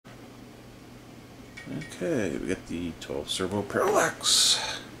Okay, we got the 12 servo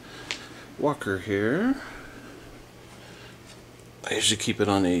parallax walker here. I usually keep it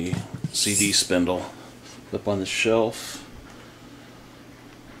on a CD spindle up on the shelf.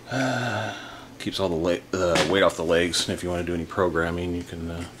 Keeps all the weight off the legs, and if you want to do any programming, you can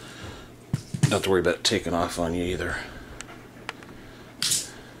don't have to worry about it taking off on you either.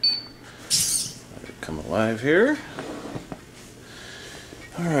 Let it come alive here.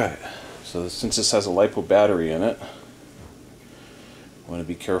 Alright, so since this has a LiPo battery in it, I want to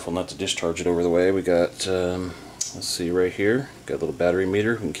be careful not to discharge it over the way. We got, let's see right here, got a little battery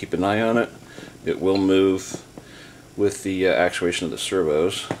meter. We can keep an eye on it. It will move with the actuation of the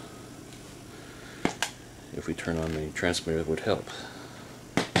servos. If we turn on the transmitter, it would help.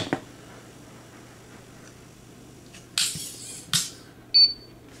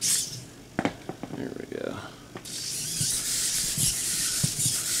 There we go.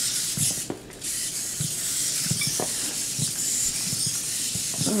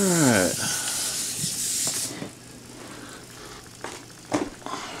 Alright.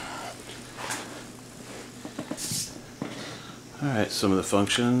 Alright, some of the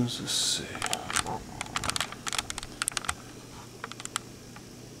functions. Let's see.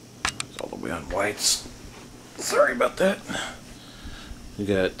 It's all the way on whites. Sorry about that. We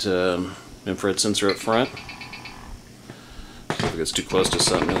got infrared sensor up front. So if it gets too close to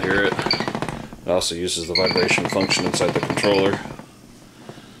something, you'll hear it. It also uses the vibration function inside the controller.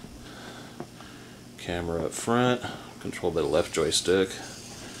 Camera up front, controlled by the left joystick.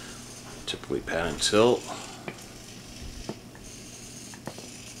 Typically pan and tilt.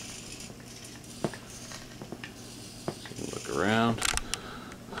 Look around.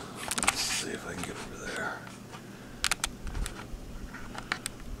 Let's see if I can get over there.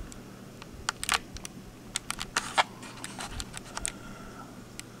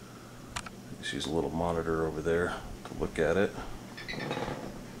 Just use a little monitor over there to look at it.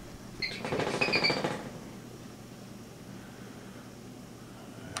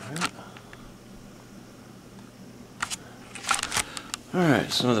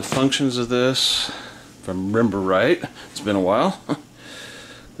 Alright, some of the functions of this, if I remember right, it's been a while.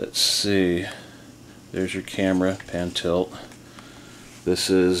 Let's see, there's your camera, pan tilt. This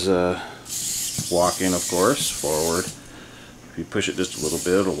is walking, of course, forward. If you push it just a little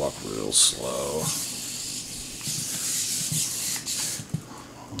bit, it'll walk real slow.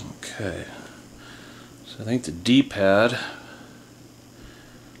 Okay, so I think the D-pad,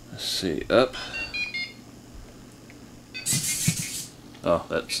 let's see, up. Oh,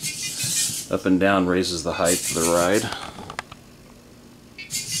 that's up and down raises the height of the ride.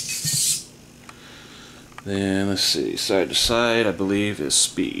 Then let's see, side to side I believe is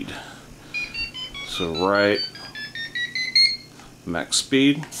speed. So right, max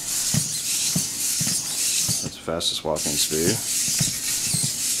speed. That's the fastest walking speed.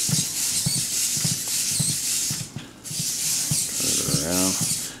 Turn it around.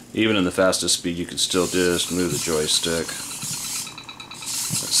 Even in the fastest speed you can still just move the joystick.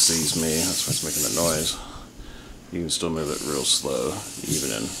 Sees me, that's why it's making the noise. You can still move it real slow,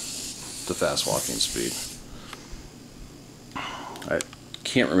 even in the fast walking speed. I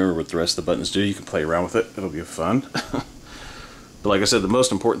can't remember what the rest of the buttons do. You can play around with it, it'll be fun. But like I said, the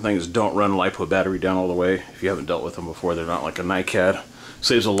most important thing is don't run LiPo battery down all the way. If you haven't dealt with them before, they're not like a NiCad.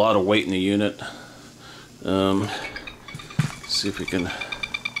 Saves a lot of weight in the unit. See if we can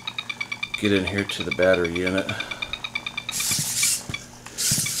get in here to the battery unit.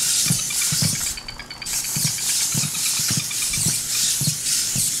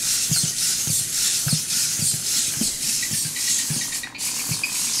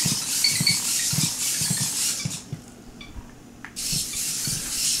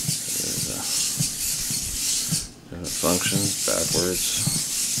 Functions backwards.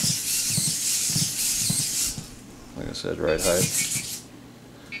 Like I said, right height.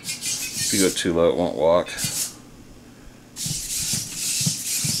 If you go too low, it won't walk.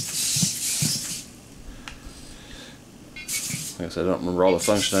 Like I said, I don't remember all the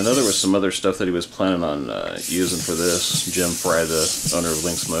functions. I know there was some other stuff that he was planning on using for this. Jim Fry, the owner of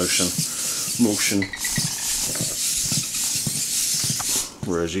lynxmotion.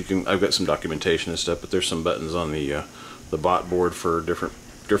 Whereas you can, I've got some documentation and stuff, but there's some buttons on the bot board for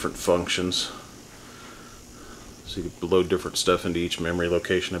different functions. So you can load different stuff into each memory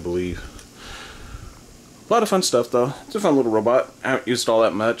location, I believe. A lot of fun stuff though. It's a fun little robot. I haven't used it all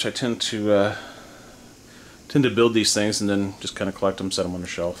that much. I tend to build these things and then just kind of collect them, set them on the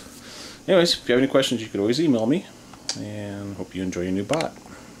shelf. Anyways, if you have any questions, you could always email me. And hope you enjoy your new bot.